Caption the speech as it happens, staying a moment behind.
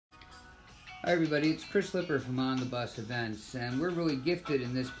Hi everybody, it's Chris Lipper from On the Bus Events, and we're really gifted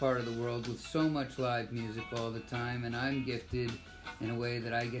in this part of the world with so much live music all the time, and I'm gifted in a way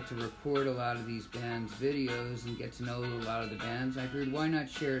that I get to record a lot of these bands' videos and get to know a lot of the bands. I figured why not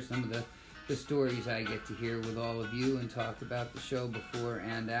share some of the stories I get to hear with all of you and talk about the show before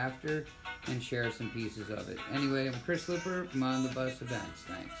and after and share some pieces of it. Anyway, I'm Chris Lipper from On the Bus Events.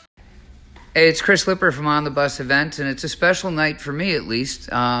 Thanks. Hey, it's Chris Lipper from On the Bus Event, and it's a special night for me, at least.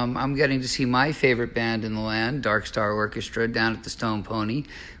 I'm getting to see my favorite band in the land, Dark Star Orchestra, down at the Stone Pony,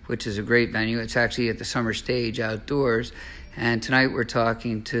 which is a great venue. It's actually at the Summer Stage outdoors. And tonight we're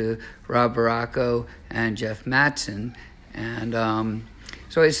talking to Rob Baracco and Jeff Mattson. And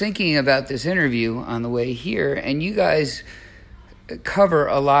so I was thinking about this interview on the way here, and you guys cover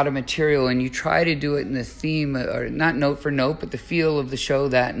a lot of material, and you try to do it in the theme, or not note for note, but the feel of the show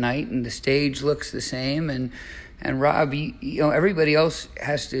that night, and the stage looks the same. And Rob, you know, everybody else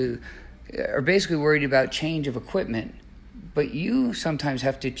are basically worried about change of equipment, but you sometimes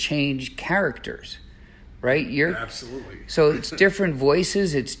have to change characters, right? Absolutely. So it's different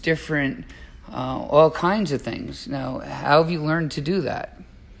voices, it's different, all kinds of things. Now, how have you learned to do that?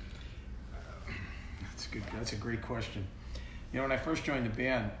 That's a great question. You know, when I first joined the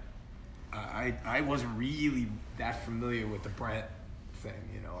band, I wasn't really that familiar with the Brent thing.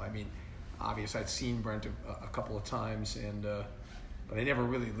 You know, I mean, obviously I'd seen Brent a couple of times, but I never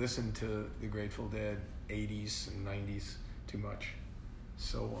really listened to the Grateful Dead 80s and 90s too much.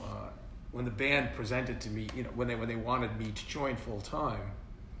 So when the band presented to me, you know, when they wanted me to join full time,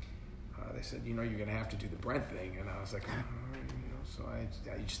 they said, you know, you're going to have to do the Brent thing, and I was like, all right, you know. So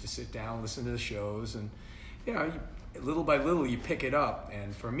I used to sit down, listen to the shows, and you know, little by little you pick it up.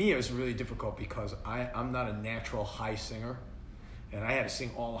 And for me it was really difficult because I'm not a natural high singer, and I had to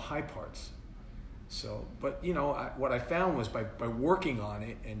sing all the high parts. So, but you know, what I found was by working on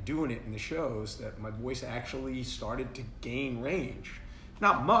it and doing it in the shows that my voice actually started to gain range.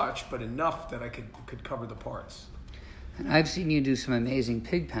 Not much, but enough that I could cover the parts. And I've seen you do some amazing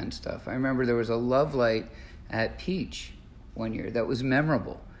Pigpen stuff. I remember there was a Love Light at Peach one year that was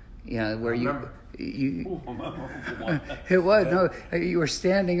memorable. You know, where it was, no, you were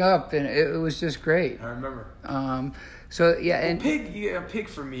standing up, and it was just great. I remember. So yeah, and Pig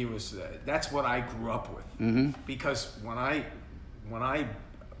for me was that's what I grew up with. Mm-hmm. Because when I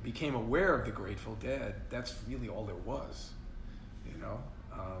became aware of the Grateful Dead, that's really all there was. You know,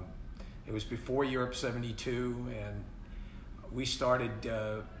 it was before Europe '72, and we started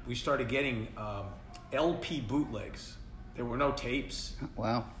getting LP bootlegs. There were no tapes.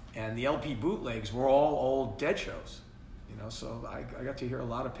 Wow. And the LP bootlegs were all old Dead shows, you know. So I got to hear a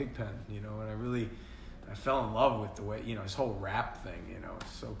lot of Pigpen, you know, and I fell in love with the way, you know, his whole rap thing, you know.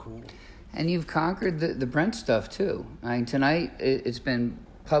 It's so cool. And you've conquered the Brent stuff too. I mean, tonight it's been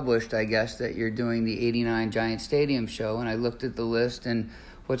published, I guess, that you're doing the '89 Giant Stadium show, and I looked at the list. And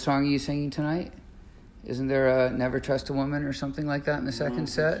what song are you singing tonight? Isn't there a Never Trust a Woman or something like that in the second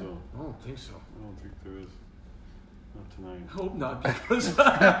set? I don't think so. I don't think there is. Not tonight. I hope not, because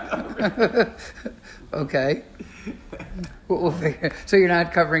okay. We'll figure. So you're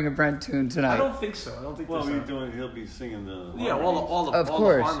not covering a Brent tune tonight? I don't think so. I don't think. Well, he'll be singing the. Yeah, all the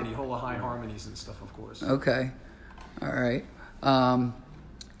harmony, all the high harmonies and stuff, of course. Okay, all right.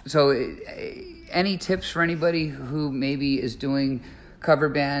 So, any tips for anybody who maybe is doing cover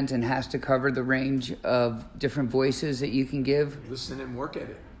bands and has to cover the range of different voices that you can give? Listen and work at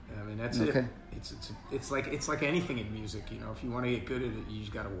it. I mean, that's okay. it. It's like anything in music. You know, if you want to get good at it, you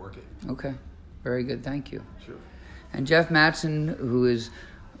just got to work it. Okay, very good. Thank you. Sure. And Jeff Mattson, who is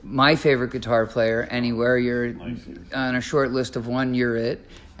my favorite guitar player anywhere. You're on a short list of one, you're it.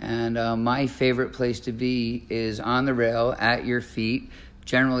 And my favorite place to be is on the rail at your feet,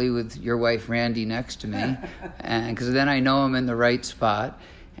 generally with your wife Randy next to me, and because then I know I'm in the right spot.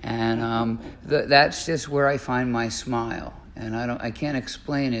 And that's just where I find my smile. And I can't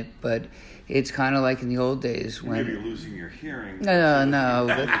explain it, but it's kind of like in the old days when maybe you're losing your hearing. No.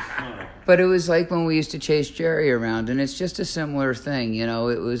 But it was like when we used to chase Jerry around, and it's just a similar thing, you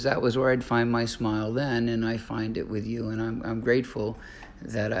know. That was where I'd find my smile then, and I find it with you, and I'm grateful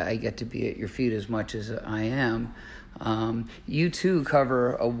that I get to be at your feet as much as I am. You too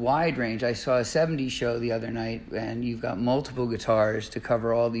cover a wide range. I saw a '70s show the other night, and you've got multiple guitars to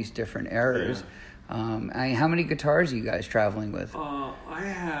cover all these different eras. Yeah. How many guitars are you guys traveling with? I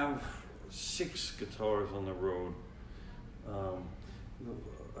have 6 guitars on the road.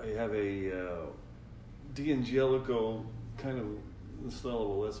 I have a D'Angelico, kind of the style of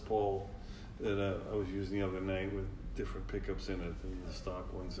a Les Paul that I was using the other night with different pickups in it, and the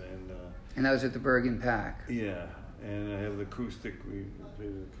stock ones, and that was at the Bergen Pack. Yeah, and I have the acoustic. We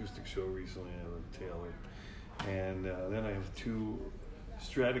did an acoustic show recently. I have a Taylor, and then I have two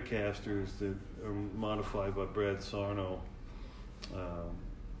Stratocasters that are modified by Brad Sarno,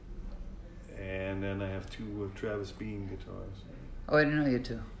 and then I have two Travis Bean guitars. Oh, I didn't know you had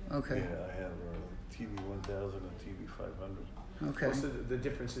two. Okay. Yeah, I have a TB1000 and TB500. Okay. So the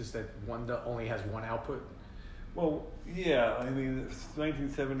difference is that one only has one output. Well, yeah, I mean,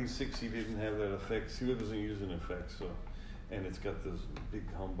 1976 he didn't have that effects. He wasn't using effects, so, and it's got those big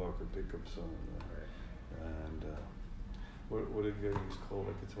humbucker pickups on it. And what did you guys call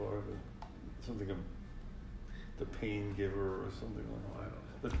that guitar? Something, the Pain Giver or something like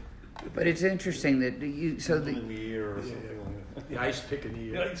that. But it's interesting that you in the ear or something like that. The ice pick in the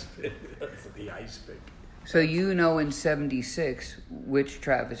ear. The ice pick. That's the ice pick. So you know in '76 which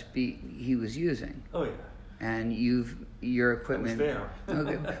Travis beat he was using, Oh yeah. and your equipment. I was there.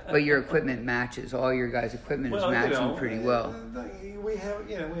 Okay, but your equipment matches. All your guys' equipment is matching pretty well. We have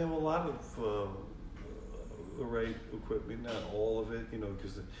a lot of the right equipment, not all of it,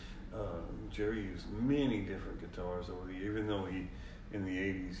 because Jerry used many different guitars over the year, even though in the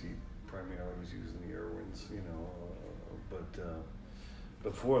 80s he primarily was using the Irwins, but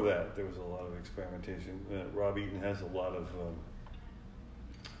before that there was a lot of experimentation. Rob Eaton has a lot of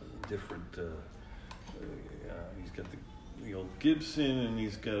different, he's got the old Gibson, and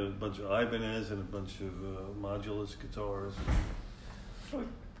he's got a bunch of Ibanez and a bunch of Modulus guitars. So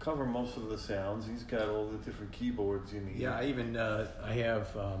cover most of the sounds. He's got all the different keyboards you need. Yeah, I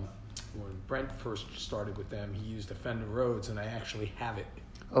have, when Brent first started with them, he used a Fender Rhodes, and I actually have it.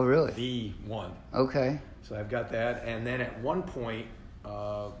 Oh, really? The one. Okay. So I've got that. And then at one point,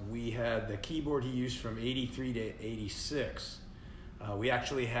 we had the keyboard he used from 83 to 86. We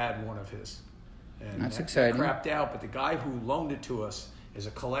actually had one of his. And That's that exciting. Crapped out, but the guy who loaned it to us is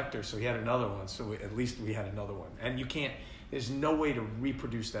a collector, so he had another one. So at least we had another one. And there's no way to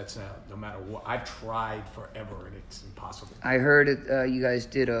reproduce that sound, no matter what. I've tried forever, and it's impossible. I heard you guys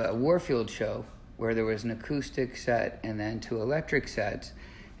did a Warfield show where there was an acoustic set and then two electric sets,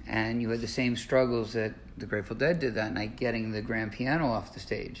 and you had the same struggles that the Grateful Dead did that night, getting the grand piano off the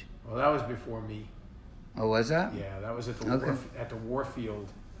stage. Well, that was before me. Oh, was that? Yeah, that was at the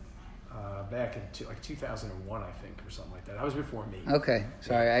Warfield back in 2001, I think, or something like that. That was before me. Okay,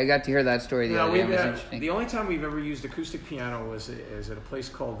 sorry, I got to hear that story the other day. It was interesting. The only time we've ever used acoustic piano was at a place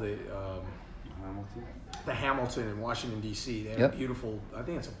called the Hamilton in Washington, D.C. They have a beautiful, I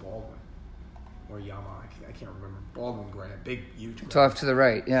think it's a Baldwin or Yamaha, I can't remember. Baldwin Grand, big, huge grand. It's off to the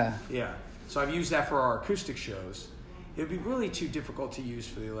right, yeah. Yeah, so I've used that for our acoustic shows. It would be really too difficult to use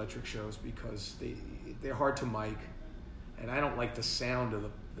for the electric shows because they're hard to mic, and I don't like the sound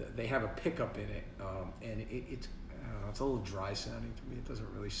of they have a pickup in it, and it's a little dry sounding to me. It doesn't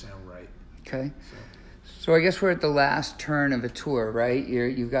really sound right. Okay. So I guess we're at the last turn of a tour, right?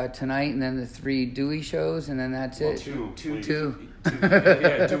 You've got tonight, and then the 3 Dewey shows, and then that's it. Two.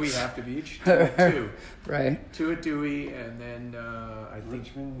 Yeah, Dewey Half the Beach. Two. Right. 2 at Dewey, and then I think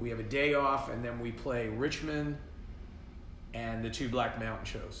Richmond. We have a day off, and then we play Richmond and the 2 Black Mountain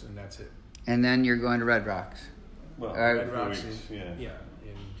shows, and that's it. And then you're going to Red Rocks. Well, Red Rocks in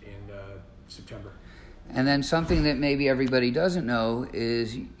September. And then something that maybe everybody doesn't know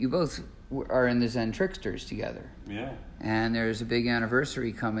is you both are in the Zen Tricksters together. Yeah. And there's a big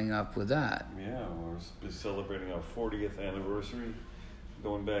anniversary coming up with that. Yeah, we're celebrating our 40th anniversary,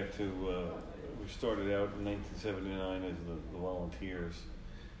 going back to, we started out in 1979 as the Volunteers,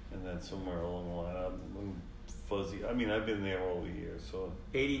 and then somewhere along the line, I'm fuzzy. I mean, I've been there all the years, so...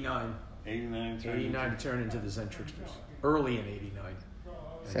 89 to turn into the Zen Tricksters. Early in 89.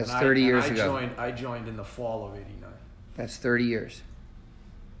 So that's 30 years ago. I joined in the fall of 89. That's 30 years.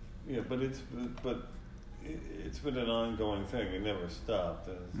 Yeah, but it's been an ongoing thing. It never stopped.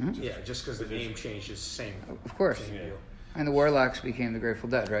 Just because the name changed is same. Of course. Same deal. And the Warlocks became the Grateful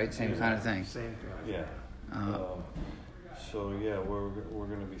Dead, right? Same kind of thing. Same thing. Yeah. So yeah, we're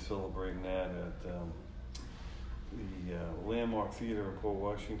going to be celebrating that at the Landmark Theater in Port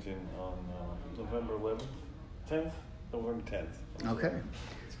Washington on November 10th. Okay.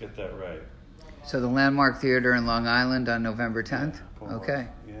 Let's get that right. So the Landmark Theater in Long Island on November 10th? Okay.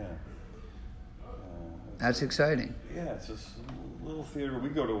 Yeah. That's exciting. Yeah, it's a little theater. We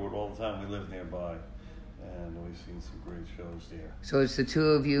go to it all the time. We live nearby, and we've seen some great shows there. So it's the two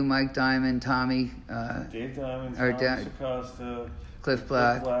of you, Mike Diamond, Tommy... Dave Diamond, Thomas Acosta, Cliff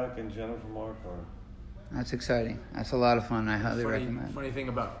Black, and Jennifer Marquardt. That's exciting. That's a lot of fun. I highly recommend. Funny thing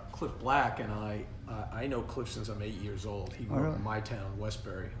about Cliff Black and I know Cliff since I'm 8 years old. He grew up in my town,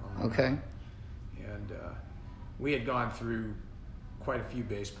 Westbury. Okay. And we had gone through quite a few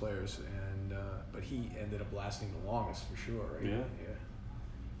bass players, and but he ended up lasting the longest for sure, right? Yeah.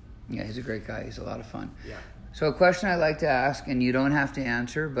 Yeah, he's a great guy. He's a lot of fun. Yeah. So a question I like to ask, and you don't have to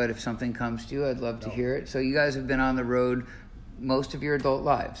answer, but if something comes to you, I'd love to hear it. So you guys have been on the road most of your adult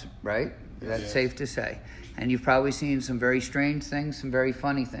lives, right? That's safe to say. And you've probably seen some very strange things, some very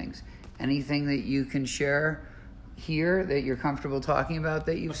funny things. Anything that you can share here that you're comfortable talking about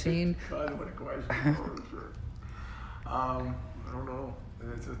that you've seen? God, what a question. I don't know.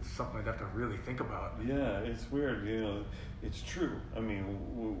 It's something I'd have to really think about. Yeah, it's weird, it's true. I mean,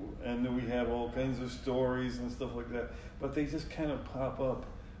 and then we have all kinds of stories and stuff like that, but they just kind of pop up.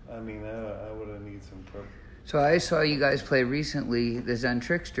 I mean, I would have need some prep. So I saw you guys play recently, the Zen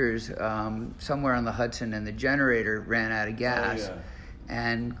Tricksters, somewhere on the Hudson, and the generator ran out of gas. Oh, yeah.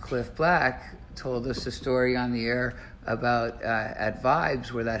 And Cliff Black told us a story on the air about at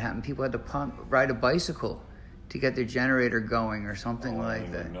Vibes where that happened. People had to ride a bicycle to get their generator going or something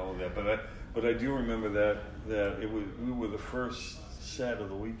like that. I didn't know that, but I do remember that we were the first set of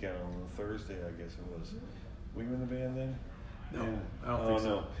the weekend on the Thursday, I guess it was. Were you in the band then? No, yeah. I don't think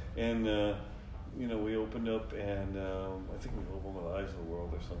so. No. And we opened up, and I think we opened with Eyes of the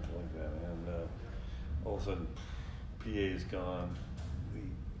World or something like that, and all of a sudden, PA is gone.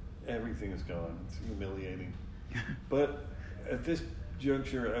 Everything is gone. It's humiliating. But at this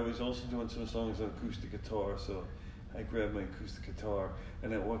juncture, I was also doing some songs on acoustic guitar, so I grabbed my acoustic guitar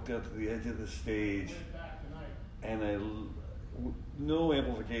and I walked out to the edge of the stage, and no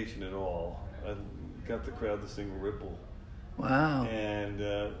amplification at all. I got the crowd to sing Ripple. Wow. And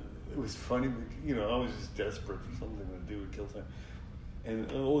it was funny, I was just desperate for something to do to kill time.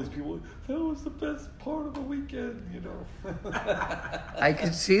 And all these people, that was the best part of the weekend, I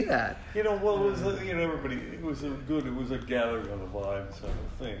could see that. Well, it was, everybody, it was a gathering on the Vibes sort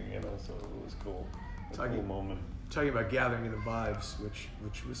of thing, so it was cool. Cool moment. Talking about gathering in the Vibes,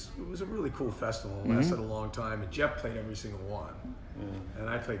 which was a really cool festival. It lasted a long time, and Jeff played every single one. And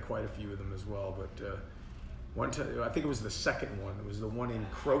I played quite a few of them as well, but one time, I think it was the second one. It was the one in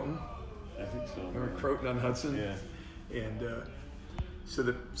Croton. I think so. Remember Croton on Hudson? Yeah. And so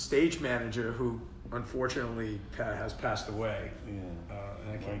the stage manager, who unfortunately has passed away,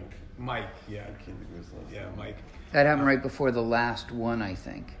 Mike, yeah. I can't think of his last name. Yeah, Mike. That happened right before the last one, I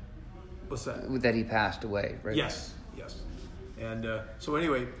think. What's that? That he passed away, right? Yes. And so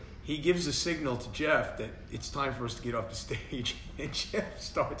anyway, he gives a signal to Jeff that it's time for us to get off the stage, and Jeff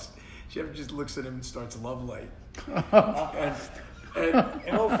just looks at him and starts Love Light. And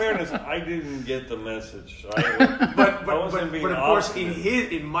in all fairness, I didn't get the message. But of course,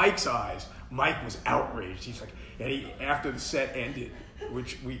 in Mike's eyes, Mike was outraged. He's like, and after the set ended,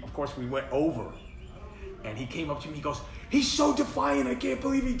 which we went over, and he came up to me. He goes, "He's so defiant. I can't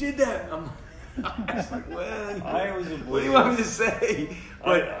believe he did that." I was like, "Well, what do you want me to say?"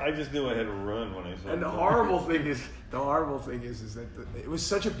 But I just knew I had to run when I saw. And the horrible thing is that it was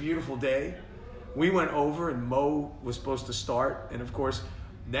such a beautiful day. We went over, and Mo was supposed to start, and of course,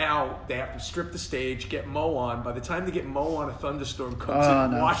 now they have to strip the stage, get Mo on. By the time they get Mo on, a thunderstorm comes in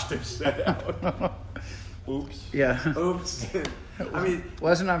and washed their set out. Oops. Yeah. Oops. I mean,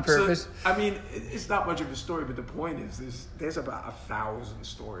 wasn't on purpose. So, it's not much of a story, but the point is, there's about 1,000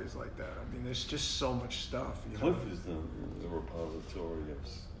 stories like that. I mean, there's just so much stuff. Cliff is the repository of.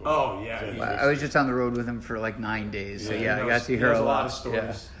 Oh yeah. I was just on the road with him for like 9 days, so I got to hear a lot of stories.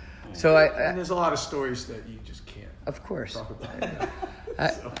 Yeah. So and there's a lot of stories that you just can't. Of course. Talk about.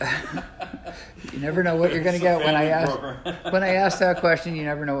 You never know what you're going to get when I ask that question. You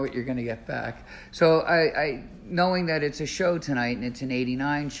never know what you're going to get back. So I knowing that it's a show tonight and it's an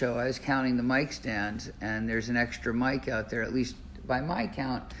 '89 show, I was counting the mic stands, and there's an extra mic out there. At least by my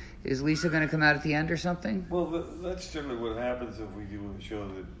count, is Lisa going to come out at the end or something? Well, that's generally what happens if we do a show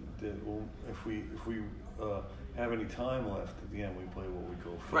that if we have any time left at the end, we play what we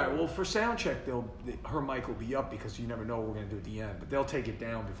go for. Right. Well, for sound check, her mic will be up because you never know what we're going to do at the end. But they'll take it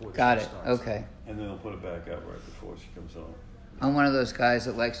down before the show starts. Got it. Okay. And then they'll put it back out right before she comes on. I'm one of those guys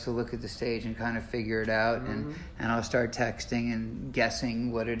that likes to look at the stage and kind of figure it out, and I'll start texting and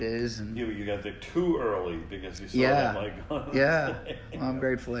guessing what it is. And you got there too early because you saw that mic on. Yeah. Well, I'm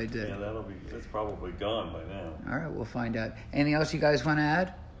grateful I did. Yeah, that's probably gone by now. All right, we'll find out. Anything else you guys want to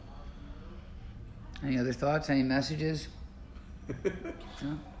add? Any other thoughts? Any messages?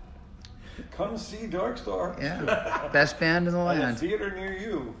 No? Come see Dark Star. Yeah, best band in the land. At a theater near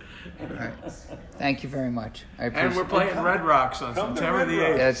you. All right. Thank you very much. I appreciate and we're playing Red Rocks on September the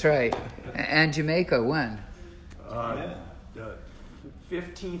 8th. That's right. And Jamaica, when? The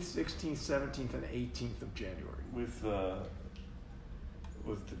 15th, 16th, 17th, and 18th of January. With the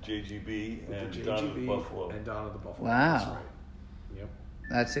JGB With and the Donna the Buffalo. And Donna the Buffalo. Wow. That's right. Yep.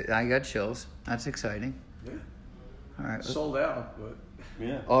 That's it. I got chills. That's exciting. Yeah. All right. Sold out, but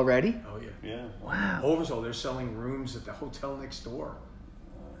Yeah. Already? oh yeah. Yeah. Wow. Oversold. They're selling rooms at the hotel next door.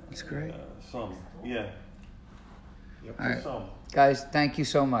 That's great. Some. Yeah. Yep. All right. Some. Guys, thank you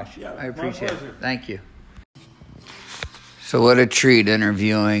so much. Yeah, I appreciate it. pleasure. Thank you. So what a treat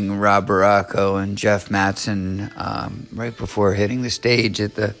interviewing Rob Baracco and Jeff Mattson right before hitting the stage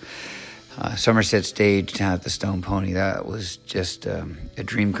at the Somerset stage down at the Stone Pony. That was just a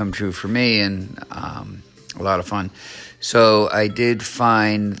dream come true for me, and a lot of fun. So I did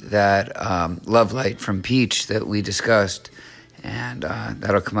find that Love Light from Peach that we discussed, and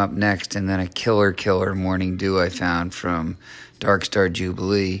that'll come up next. And then a killer Morning Dew I found from Dark Star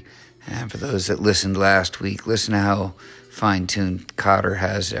Jubilee. And for those that listened last week, listen to how fine-tuned Cotter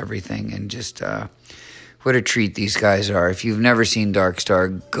has everything, and just what a treat these guys are. If you've never seen Dark Star,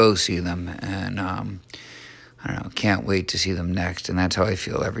 go see them, and I don't know, can't wait to see them next, and that's how I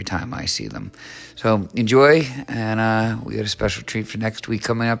feel every time I see them. So enjoy, and we got a special treat for next week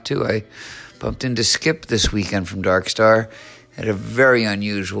coming up too. I bumped into Skip this weekend from Dark Star at a very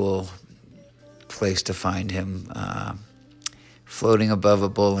unusual place to find him, floating above a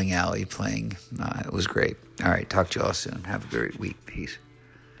bowling alley playing. It was great. All right, talk to you all soon. Have a great week. Peace.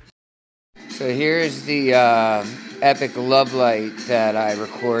 So here's the epic Love Light that I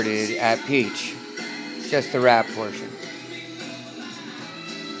recorded at Peach. Just the rap portion.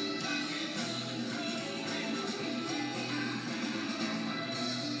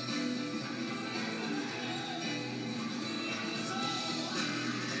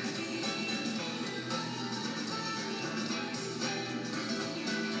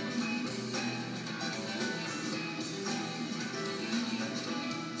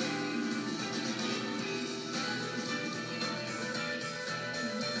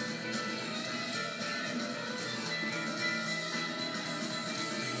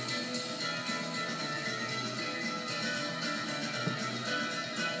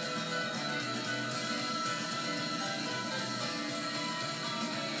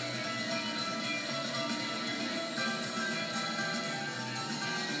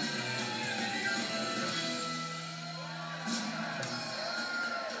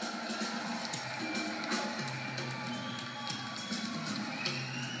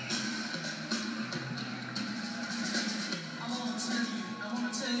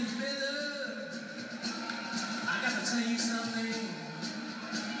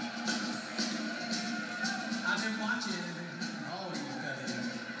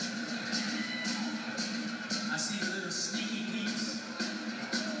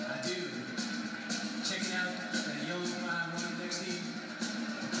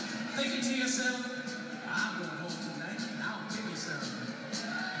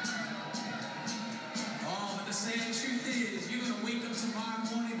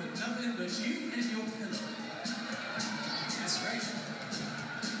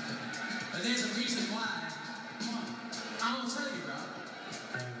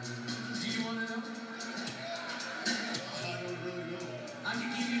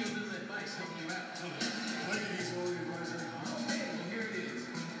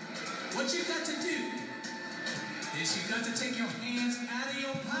 What you got to do is you got to take your hands out of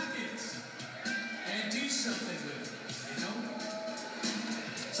your pockets and do something with it, you know?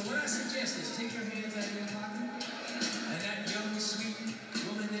 So what I suggest is take your hands out of your pocket and that young, sweet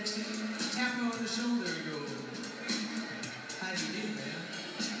woman next to you, tap her on the shoulder and go, how do you do, man?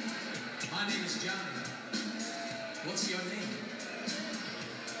 My name is Johnny. What's your name?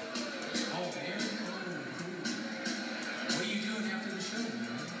 Oh, Aaron? Oh, cool. What are you doing after the show,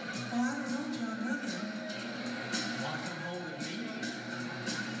 man? Oh, I don't know, John. Nothing. Want to come home with me?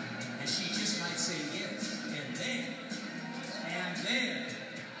 And she just might say yes. And then,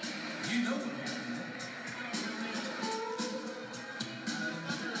 you know what happened.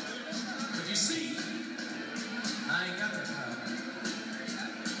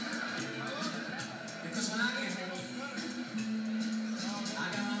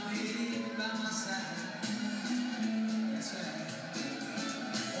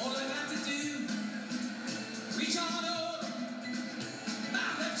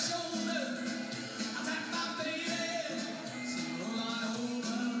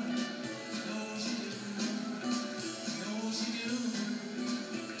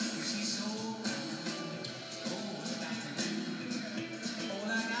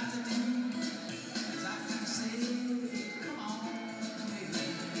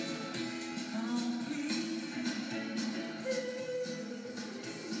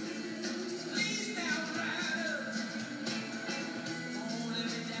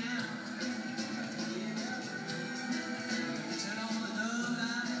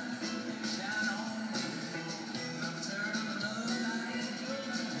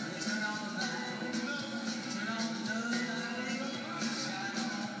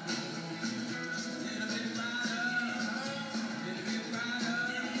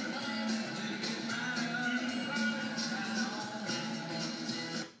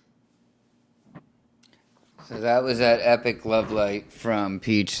 So that was that epic Love Light from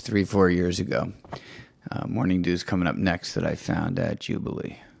Peach 3-4 years ago. Morning Dew's coming up next that I found at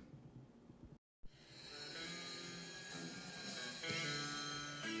Jubilee.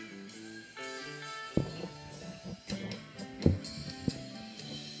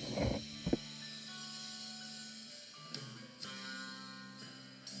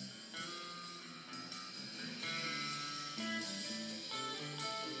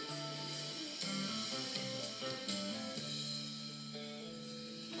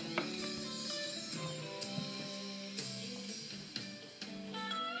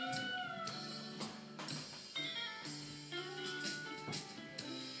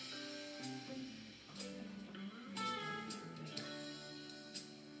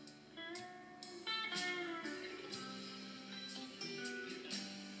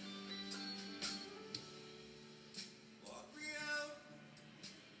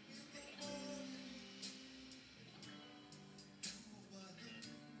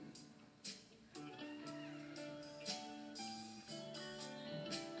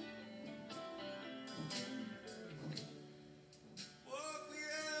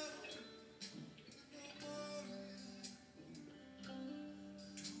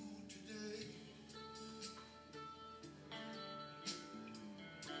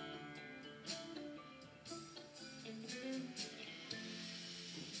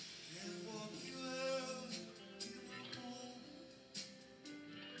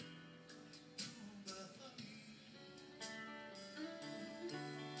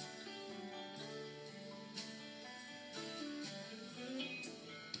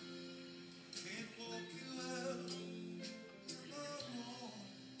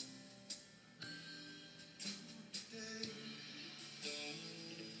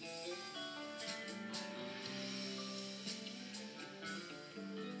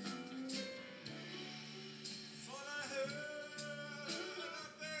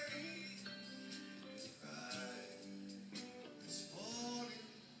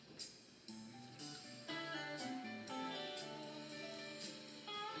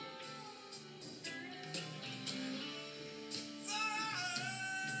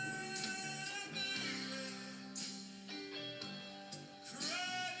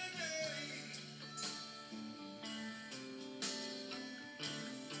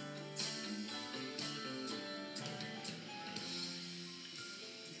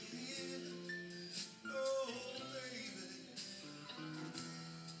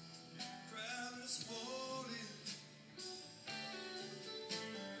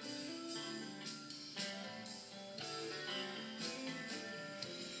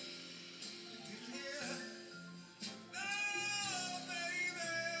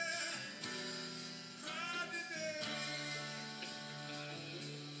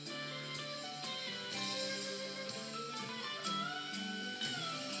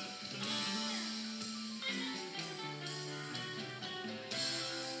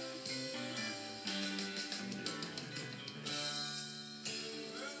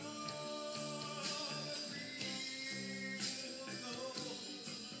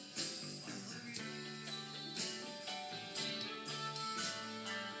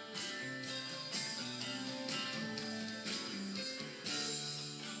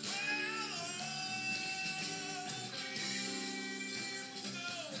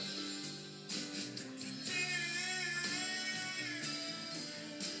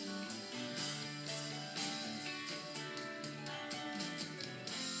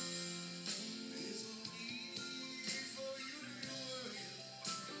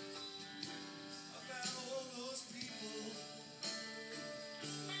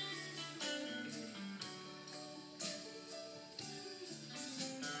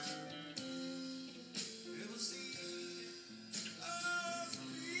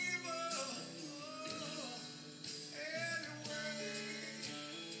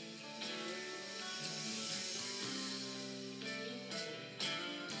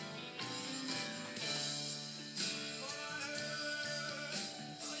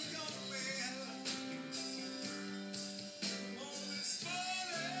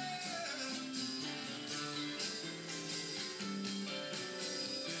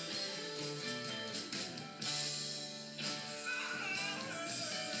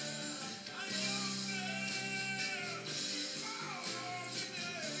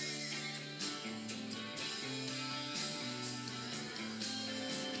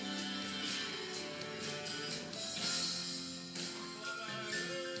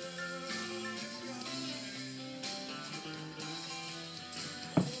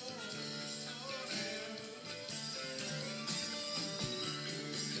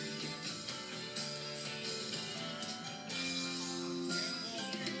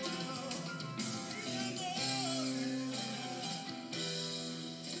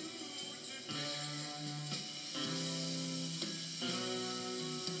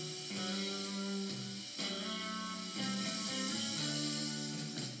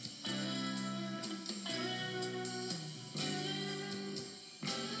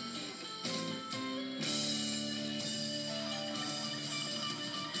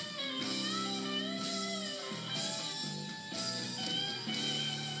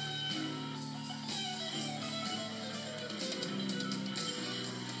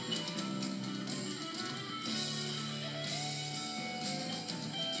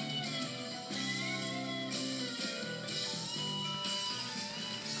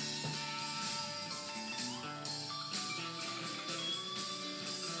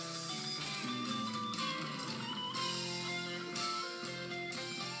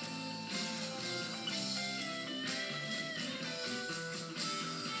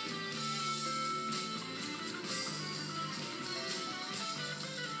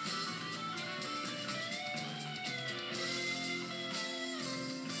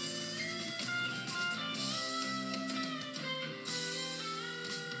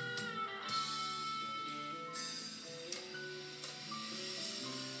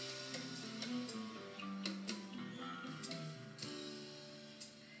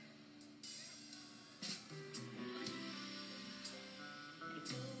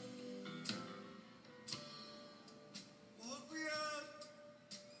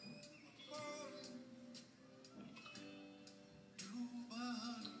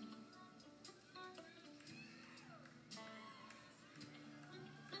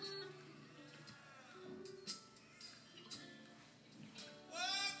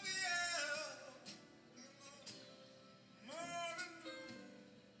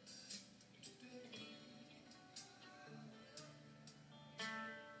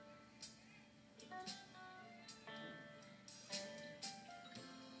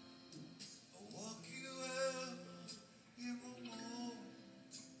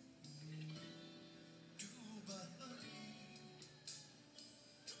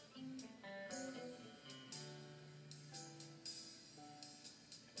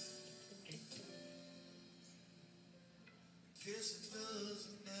 guess it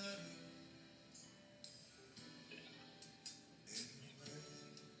doesn't matter anyway.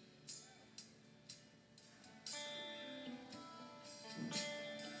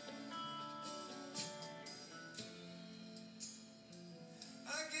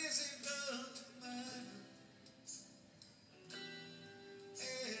 I guess it doesn't matter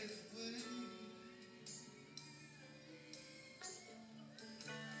anyway.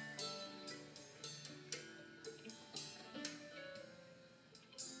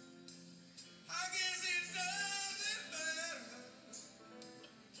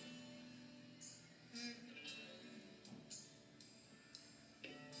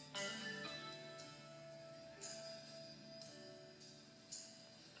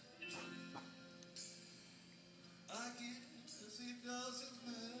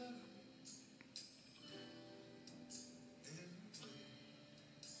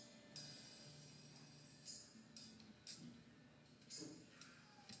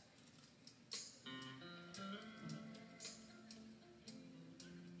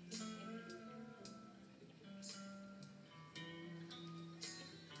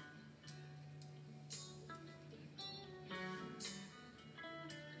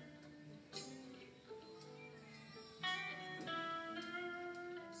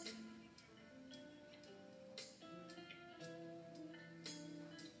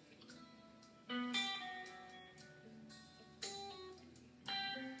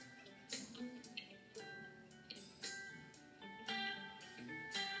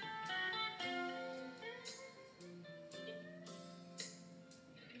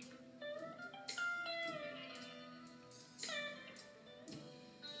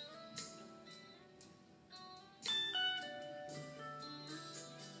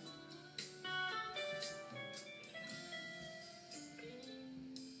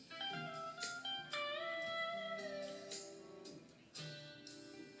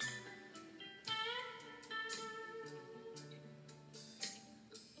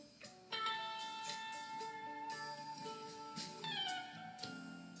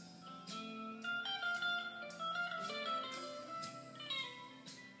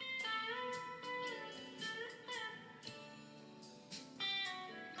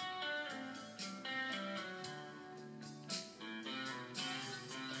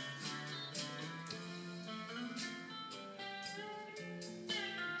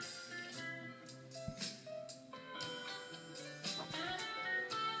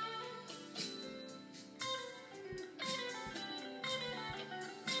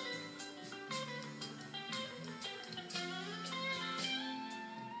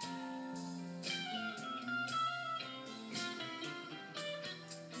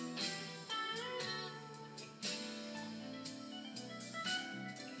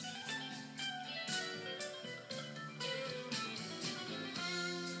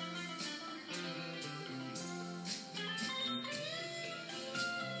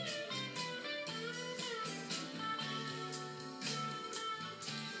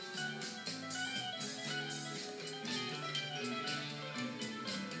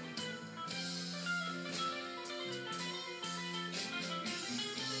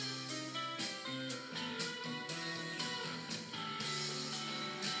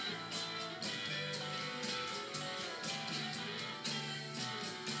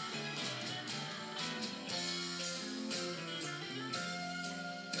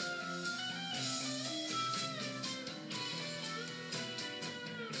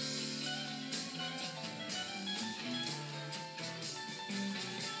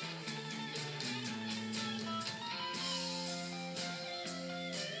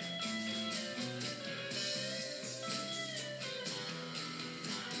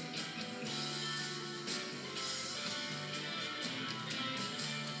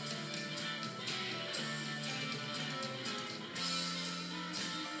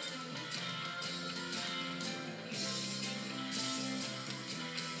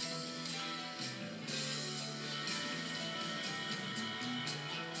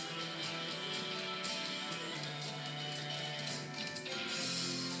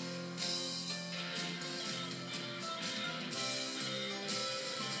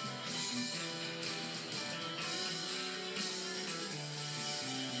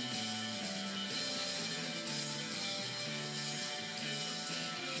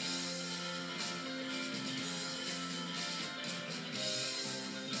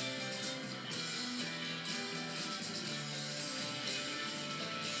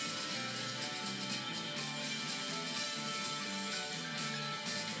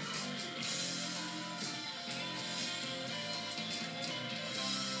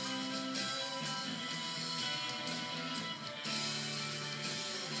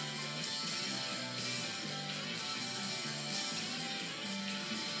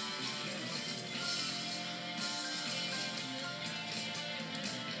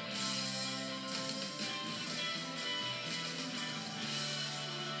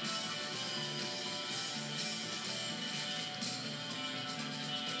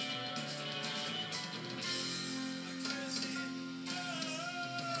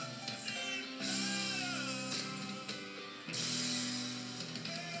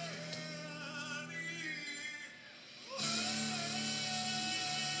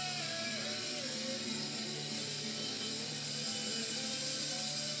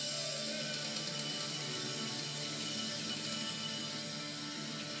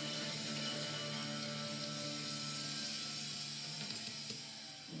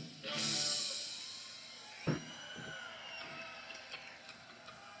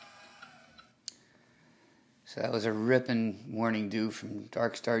 So that was a ripping Morning Dew from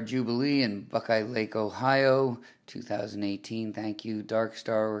Dark Star Jubilee in Buckeye Lake, Ohio, 2018. Thank you, Dark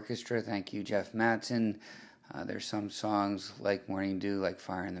Star Orchestra. Thank you, Jeff Mattson. There's some songs like Morning Dew, like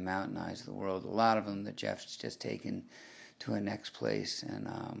Fire in the Mountain, Eyes of the World. A lot of them that Jeff's just taken to a next place, and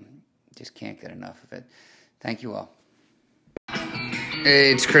just can't get enough of it. Thank you all.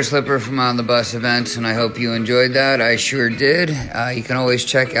 Hey, it's Chris Lipper from On the Bus Events, and I hope you enjoyed that. I sure did. You can always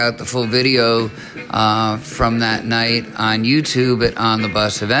check out the full video from that night on YouTube at On the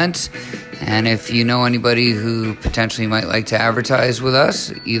Bus Events. And if you know anybody who potentially might like to advertise with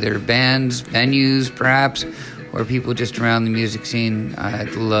us, either bands, venues, perhaps, or people just around the music scene,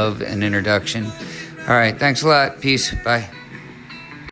 I'd love an introduction. All right, thanks a lot. Peace. Bye.